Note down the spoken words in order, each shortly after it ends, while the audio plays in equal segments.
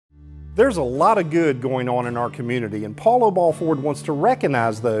There's a lot of good going on in our community, and Paul Oball Ford wants to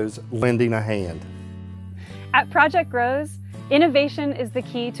recognize those lending a hand. At Project Grows, innovation is the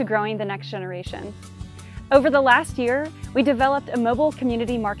key to growing the next generation. Over the last year, we developed a mobile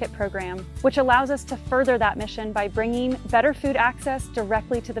community market program, which allows us to further that mission by bringing better food access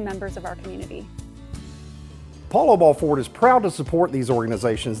directly to the members of our community. Paul Oball Ford is proud to support these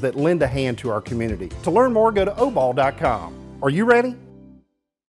organizations that lend a hand to our community. To learn more, go to oball.com. Are you ready?